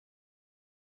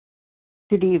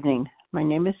Good evening. My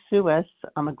name is Sue S.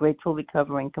 I'm a grateful,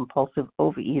 recovering, compulsive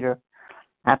overeater,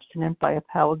 abstinent by a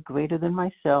power greater than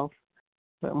myself,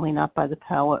 certainly not by the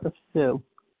power of Sue.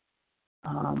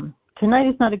 Tonight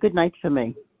is not a good night for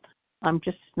me. I'm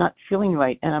just not feeling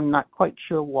right, and I'm not quite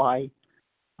sure why.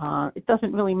 It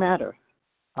doesn't really matter.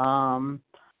 I'm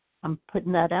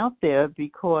putting that out there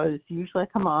because usually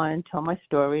I come on and tell my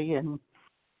story, and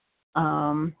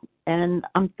I'm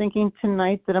thinking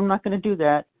tonight that I'm not going to do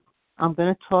that. I'm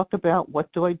going to talk about what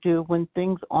do I do when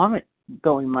things aren't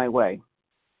going my way.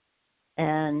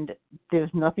 And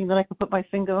there's nothing that I can put my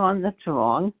finger on that's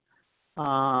wrong.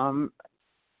 I'm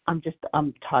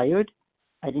tired.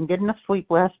 I didn't get enough sleep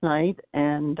last night,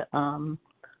 and I'm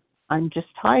just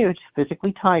tired,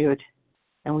 physically tired.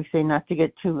 And we say not to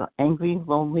get too angry,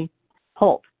 lonely,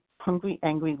 hungry,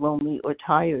 angry, lonely, or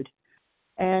tired.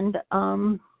 And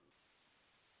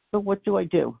so what do I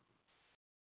do?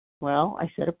 Well, I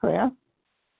said a prayer.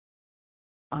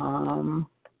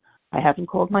 I haven't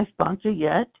called my sponsor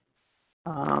yet.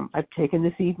 I've taken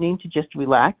this evening to just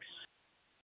relax,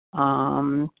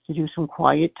 to do some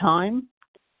quiet time,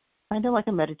 kind of like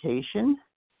a meditation.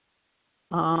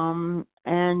 And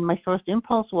my first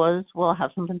impulse was, well, I'll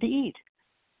have something to eat.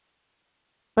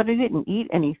 But I didn't eat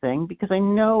anything because I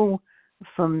know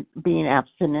from being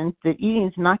abstinent that eating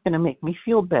is not going to make me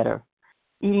feel better.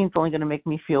 Eating is only going to make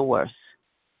me feel worse.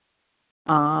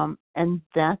 And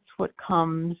that's what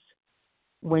comes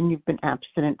when you've been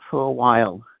abstinent for a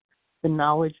while. The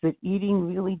knowledge that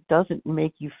eating really doesn't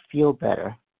make you feel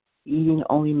better. Eating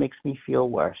only makes me feel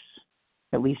worse,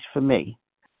 at least for me.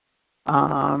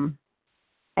 That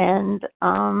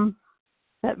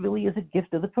really is a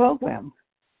gift of the program.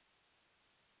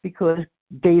 Because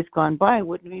days gone by, I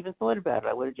wouldn't have even thought about it.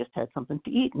 I would have just had something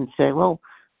to eat and say, well,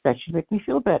 that should make me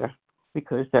feel better,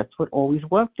 because that's what always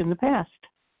worked in the past.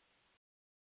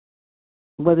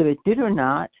 Whether it did or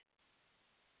not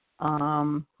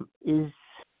is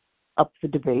up for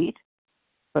debate,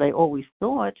 but I always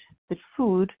thought that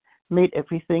food made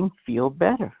everything feel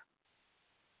better.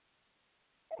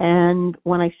 And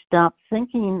when I stopped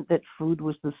thinking that food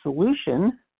was the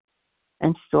solution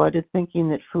and started thinking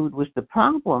that food was the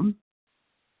problem,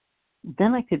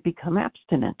 then I could become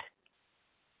abstinent.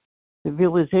 The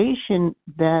realization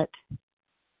that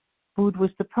food was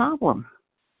the problem,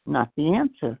 not the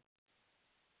answer.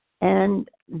 And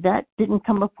that didn't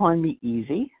come upon me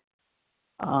easy.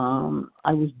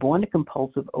 I was born a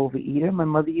compulsive overeater. My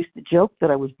mother used to joke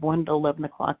that I was born at 11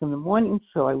 o'clock in the morning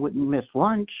so I wouldn't miss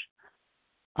lunch.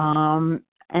 And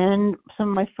some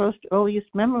of my first earliest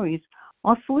memories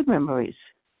are food memories.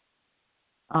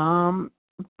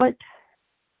 But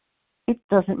it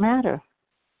doesn't matter.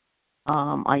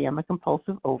 I am a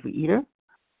compulsive overeater.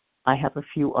 I have a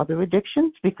few other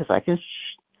addictions because I can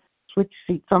switch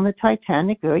seats on the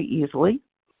Titanic very easily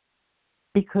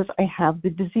because I have the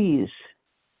disease.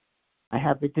 I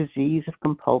have the disease of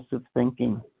compulsive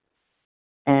thinking.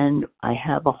 And I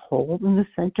have a hole in the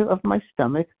center of my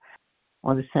stomach,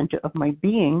 or the center of my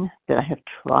being, that I have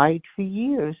tried for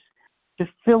years to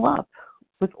fill up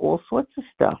with all sorts of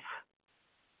stuff.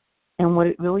 And what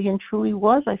it really and truly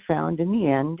was, I found in the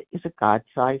end, is a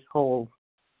God-sized hole.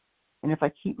 And if I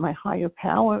keep my higher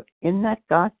power in that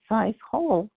God-sized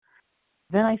hole,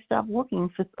 then I stop looking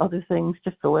for other things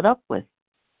to fill it up with.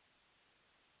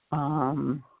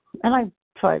 And I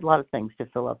tried a lot of things to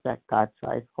fill up that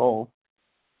God-sized hole.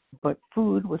 But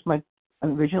food was my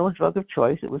original drug of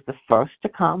choice. It was the first to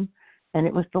come, and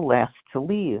it was the last to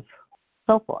leave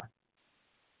so far.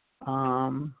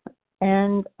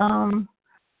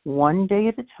 One day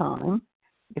at a time,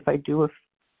 if I do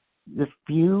the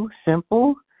few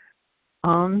simple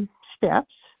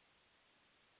steps,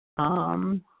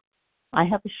 I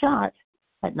have a shot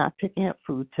at not picking up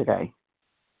food today.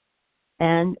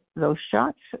 And those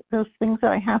shots, those things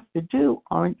that I have to do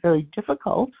aren't very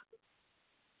difficult,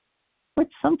 but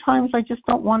sometimes I just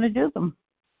don't want to do them.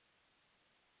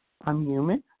 I'm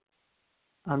human.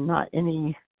 I'm not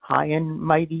any high and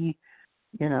mighty,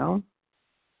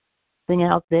 thing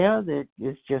out there that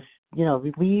is just,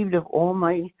 relieved of all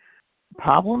my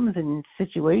problems and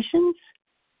situations.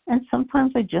 And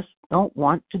sometimes I just don't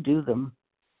want to do them.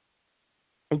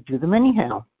 I do them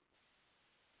anyhow,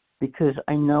 because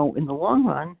I know in the long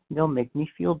run, they'll make me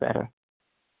feel better.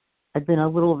 I've been a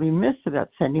little remiss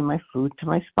about sending my food to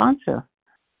my sponsor.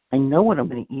 I know what I'm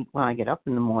going to eat when I get up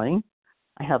in the morning.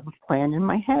 I have a plan in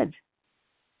my head.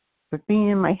 But being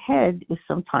in my head is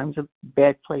sometimes a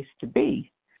bad place to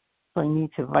be. So I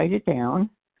need to write it down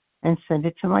and send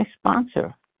it to my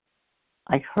sponsor.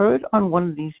 I heard on one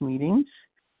of these meetings,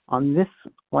 on this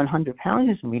 100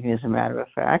 Pounders meeting, as a matter of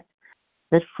fact,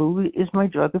 that food is my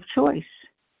drug of choice.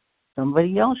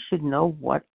 Somebody else should know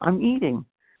what I'm eating.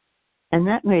 And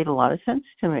that made a lot of sense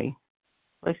to me.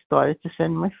 I started to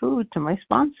send my food to my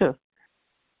sponsor.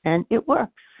 And it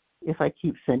works. If I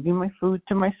keep sending my food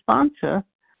to my sponsor,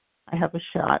 I have a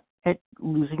shot at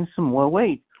losing some more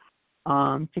weight.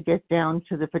 To get down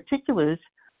to the particulars,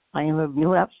 I am a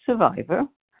relapse survivor.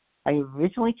 I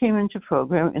originally came into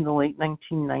program in the late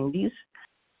 1990s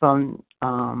from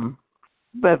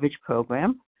beverage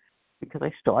program because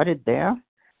I started there.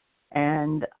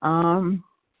 And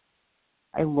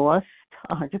I lost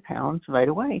 100 pounds right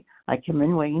away. I came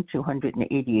in weighing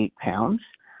 288 pounds.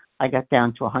 I got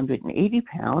down to 180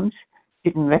 pounds,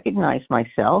 didn't recognize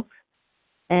myself,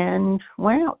 and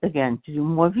went out again to do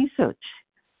more research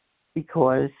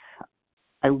because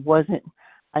I lost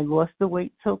the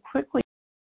weight so quickly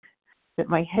that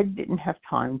my head didn't have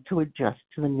time to adjust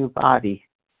to the new body.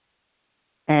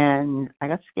 And I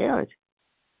got scared.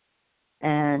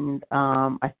 And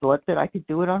I thought that I could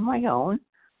do it on my own.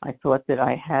 I thought that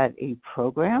I had a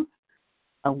program,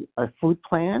 a food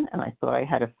plan, and I thought I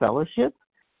had a fellowship.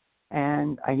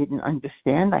 And I didn't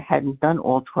understand. I hadn't done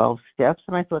all 12 steps,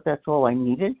 and I thought that's all I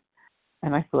needed.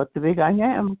 And I thought the big I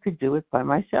am could do it by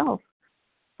myself.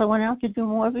 So I went out to do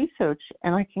more research,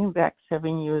 and I came back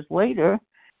 7 years later,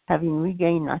 having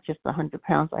regained not just the 100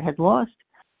 pounds I had lost,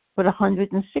 but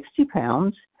 160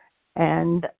 pounds.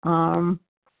 And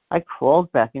I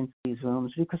crawled back into these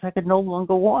rooms because I could no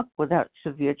longer walk without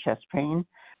severe chest pain,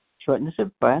 shortness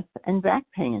of breath, and back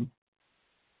pain.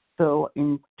 So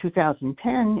in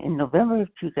 2010, in November of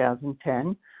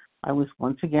 2010, I was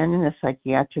once again in a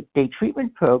psychiatric day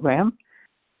treatment program,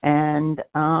 and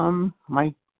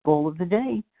my goal of the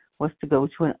day was to go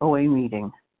to an OA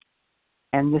meeting.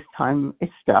 And this time it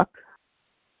stuck.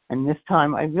 And this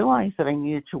time I realized that I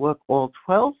needed to work all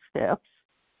 12 steps,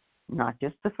 not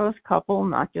just the first couple,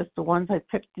 not just the ones I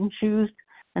picked and chose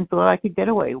and thought I could get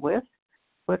away with,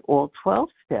 but all 12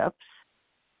 steps.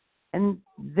 And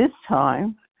this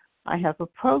time I have a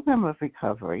program of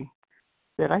recovery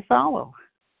that I follow.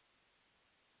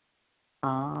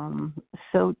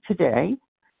 So today,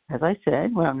 as I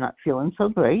said, when I'm not feeling so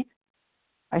great,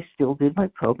 I still did my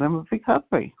program of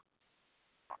recovery.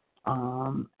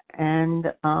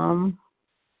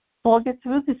 So I'll get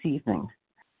through this evening.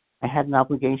 I had an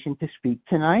obligation to speak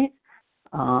tonight.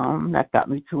 That got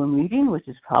me to a meeting, which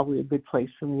is probably a good place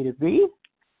for me to be.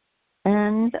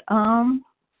 And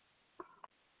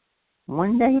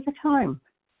one day at a time.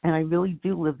 And I really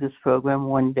do live this program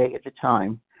one day at a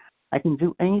time. I can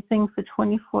do anything for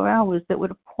 24 hours that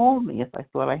would appall me if I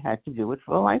thought I had to do it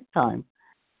for a lifetime.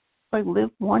 So I live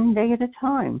one day at a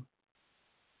time.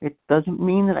 It doesn't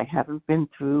mean that I haven't been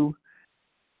through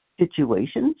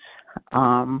situations.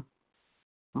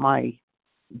 My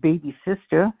baby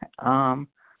sister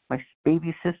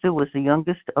was the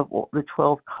youngest of all the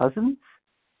 12 cousins,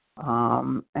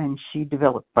 and she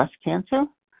developed breast cancer.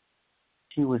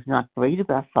 She was not great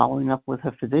about following up with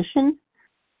her physician,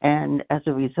 and as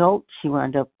a result, she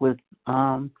wound up with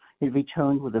it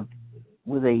returned with a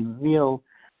real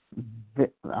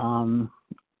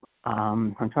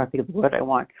I'm trying to think of the word I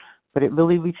want, but it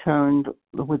really returned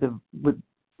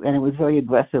and it was very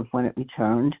aggressive when it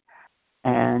returned,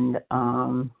 and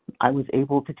I was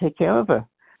able to take care of her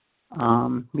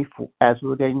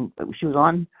she was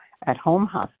on at-home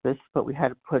hospice, but we had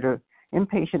to put her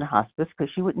inpatient hospice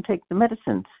because she wouldn't take the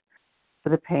medicines for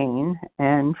the pain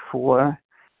and for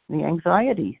the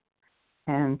anxiety.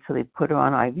 And so they put her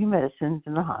on IV medicines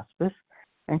in the hospice,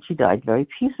 and she died very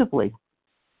peaceably.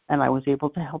 And I was able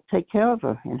to help take care of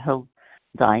her in her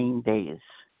dying days.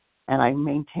 And I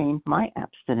maintained my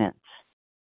abstinence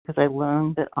because I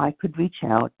learned that I could reach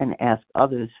out and ask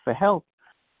others for help.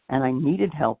 And I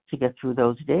needed help to get through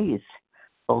those days,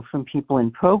 both from people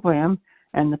in program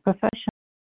and the profession.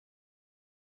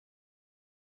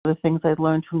 One of the things I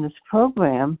learned from this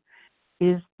program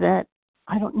is that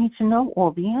I don't need to know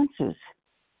all the answers.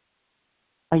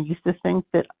 I used to think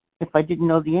that if I didn't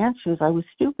know the answers, I was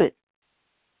stupid.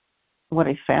 What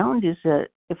I found is that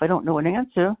if I don't know an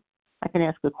answer, I can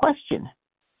ask a question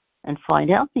and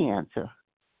find out the answer.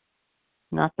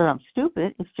 Not that I'm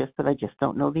stupid, it's just that I just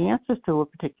don't know the answers to a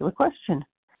particular question.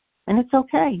 And it's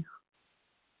okay.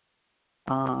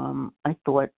 I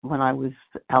thought when I was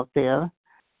out there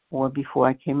or before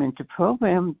I came into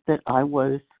program that I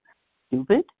was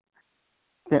stupid,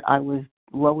 that I was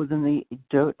lower than the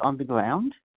dirt on the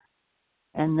ground,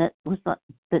 and that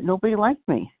nobody liked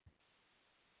me.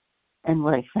 And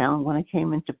what I found when I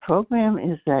came into program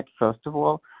is that, first of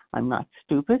all, I'm not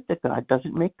stupid, that God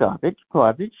doesn't make garbage,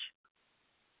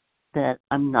 that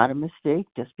I'm not a mistake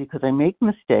just because I make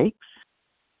mistakes,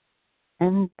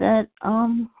 and that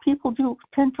people do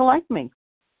tend to like me.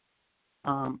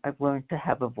 I've learned to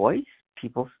have a voice.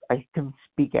 I can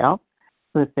speak out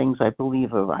for the things I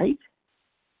believe are right,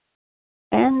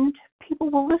 and people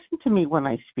will listen to me when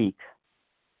I speak.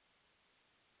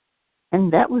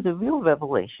 And that was a real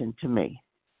revelation to me,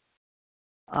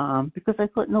 because I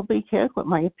thought nobody cared what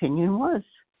my opinion was.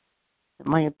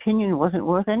 My opinion wasn't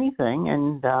worth anything,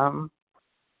 and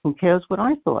who cares what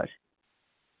I thought?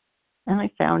 And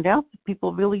I found out that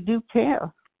people really do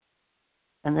care,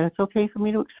 and that it's okay for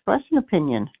me to express an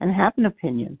opinion and have an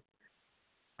opinion.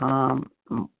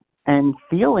 And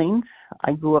feelings,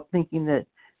 I grew up thinking that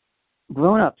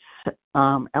grown-ups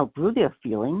outgrew their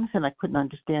feelings, and I couldn't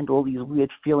understand all these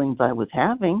weird feelings I was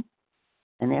having.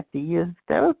 And after years of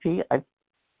therapy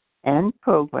and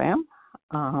program,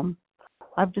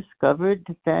 I've discovered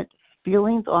that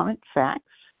feelings aren't facts,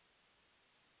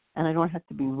 and I don't have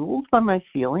to be ruled by my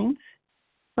feelings,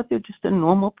 but they're just a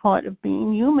normal part of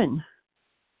being human.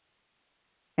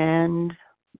 And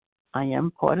I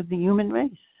am part of the human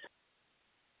race.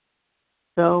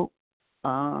 So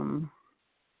I'm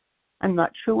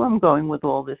not sure where I'm going with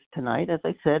all this tonight. As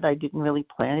I said, I didn't really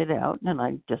plan it out, and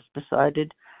I just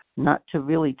decided not to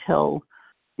really tell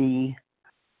the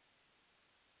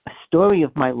story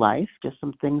of my life, just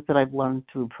some things that I've learned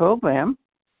through program.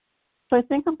 So I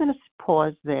think I'm going to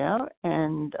pause there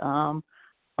and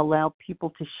allow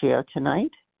people to share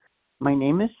tonight. My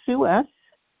name is Sue S.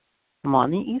 I'm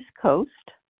on the East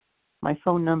Coast. My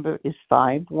phone number is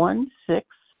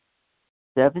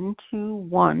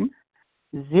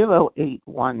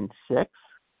 516-721-0816.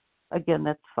 Again,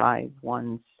 that's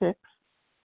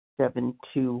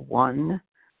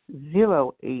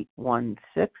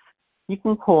 516-721-0816. You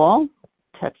can call,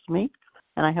 text me,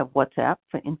 and I have WhatsApp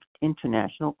for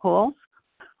international calls.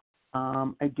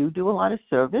 I do a lot of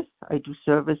service. I do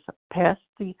service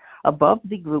above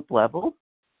the group level.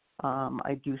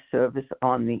 I do service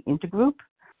on the intergroup.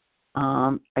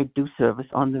 I do service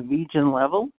on the region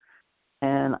level,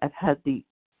 and I've had the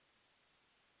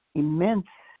immense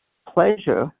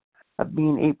pleasure of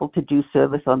being able to do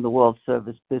service on the World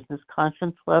Service Business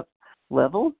Conference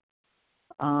level.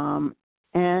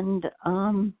 And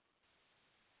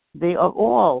they are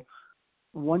all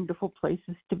wonderful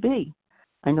places to be.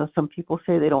 I know some people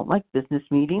say they don't like business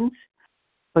meetings,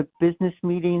 but business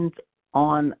meetings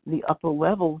on the upper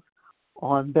levels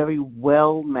are very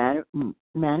well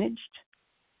managed,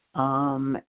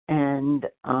 and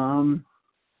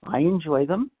I enjoy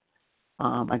them.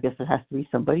 I guess it has to be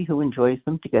somebody who enjoys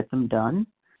them to get them done.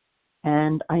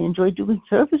 And I enjoy doing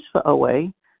service for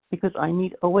OA because I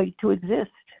need OA to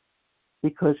exist.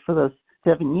 Because for those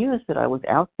 7 years that I was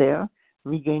out there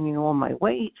regaining all my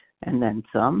weight and then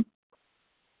some,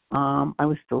 I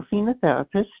was still seeing a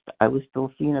therapist, I was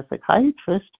still seeing a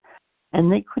psychiatrist,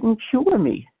 and they couldn't cure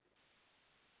me.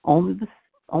 Only the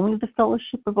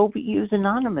Fellowship of Overeaters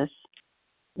Anonymous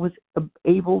was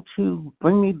able to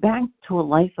bring me back to a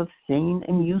life of sane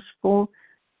and useful,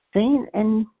 there's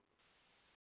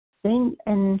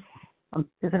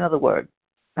another word,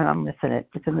 and I'm missing it.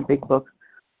 It's in the big book.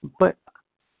 But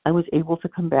I was able to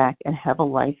come back and have a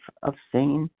life of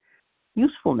sane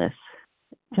usefulness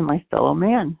to my fellow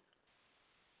man.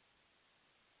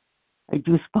 I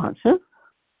do sponsor.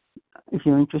 If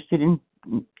you're interested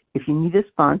if you need a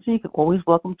sponsor, you're always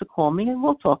welcome to call me and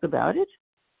we'll talk about it.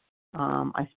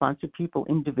 I sponsor people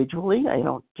individually. I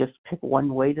don't just pick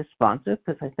one way to sponsor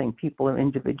because I think people are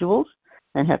individuals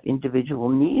and have individual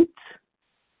needs.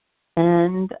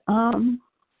 And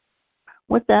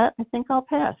with that, I think I'll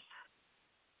pass.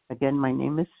 Again, my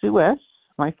name is Sue S.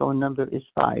 My phone number is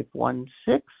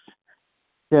 516-721-0816.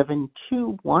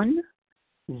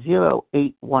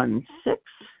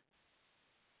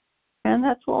 And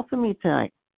that's all for me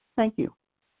tonight. Thank you.